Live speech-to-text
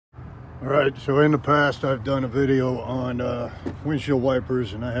Alright, so in the past I've done a video on windshield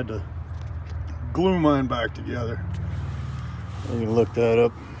wipers, and I had to glue mine back together. You can look that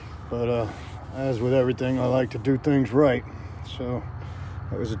up. But as with everything, I like to do things right. So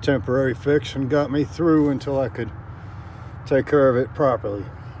it was a temporary fix and got me through until I could take care of it properly.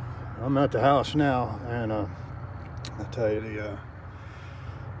 I'm at the house now, and I'll tell you,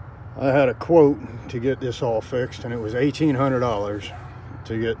 I had a quote to get this all fixed, and it was $1,800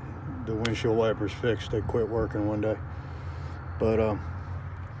 to get the windshield wipers fixed. They quit working one day, but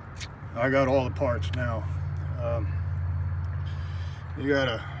I got all the parts now. You got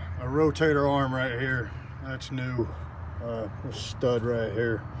a rotator arm right here, that's new. This stud right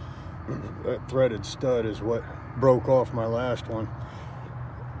here, that threaded stud is what broke off my last one.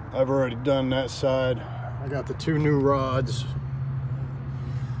 I've already done that side. I got the two new rods,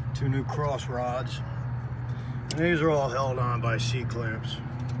 two new cross rods, and these are all held on by C-clamps.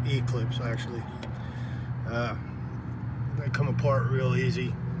 E-clips actually. They come apart real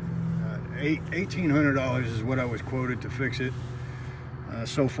easy. $1,800 is what I was quoted to fix it.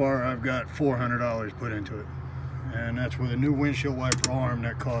 So far I've got $400 put into it, and that's with a new windshield wiper arm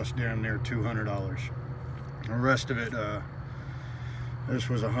that cost damn near $200. The rest of it, this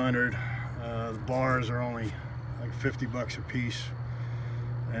was $100. The bars are only like 50 bucks a piece,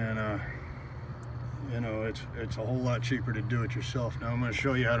 and you know, it's a whole lot cheaper to do it yourself. Now I'm going to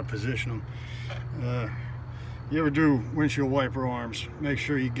show you how to position them. You ever do windshield wiper arms, make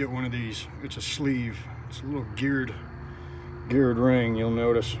sure you get one of these. It's a sleeve. It's a little geared ring, you'll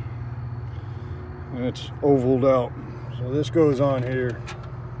notice. And it's ovaled out. So this goes on here.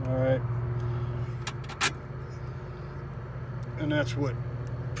 Alright. And that's what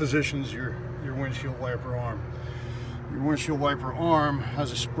positions your windshield wiper arm. Your windshield wiper arm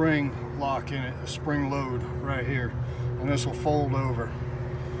has a spring lock in it, a spring load right here, and this will fold over.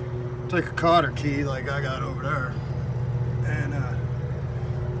 Take a cotter key like I got over there, and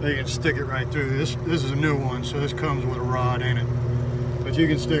you can stick it right through. This is a new one, so this comes with a rod in it, but you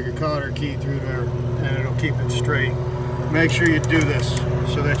can stick a cotter key through there and it'll keep it straight. Make sure you do this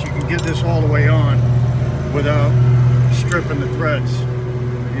so that you can get this all the way on without stripping the threads.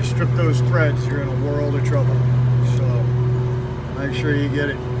 If you strip those threads, you're in a world of trouble. Make sure you get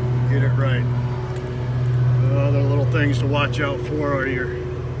it right. Other little things to watch out for are your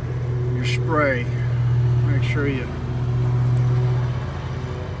spray. Make sure you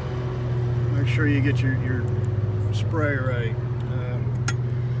get your spray right.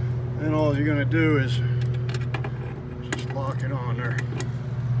 And all you're gonna do is just lock it on there.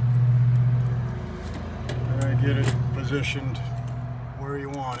 And get it positioned where you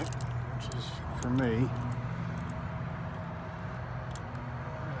want it, which is for me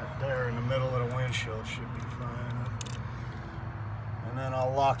there in the middle of the windshield should be fine. And then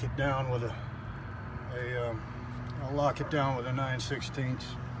I'll lock it down with a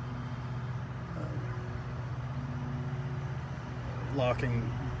 9/16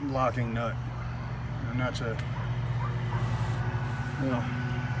 locking nut, and that's a, well,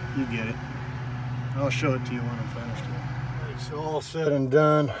 you get it. I'll show it to you when I'm finished here. It's all said and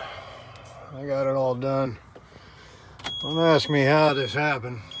done. I got it all done. Don't ask me how this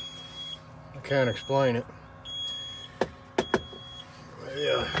happened. I can't explain it.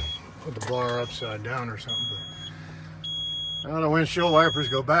 Yeah, put the bar upside down or something. But now the windshield wipers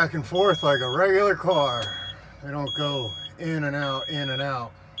go back and forth like a regular car. They don't go in and out, in and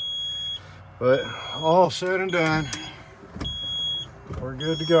out. But all said and done, we're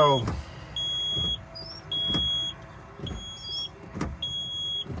good to go.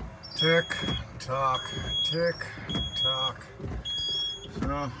 Tick tock, tick tock.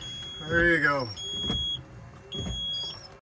 So there you go.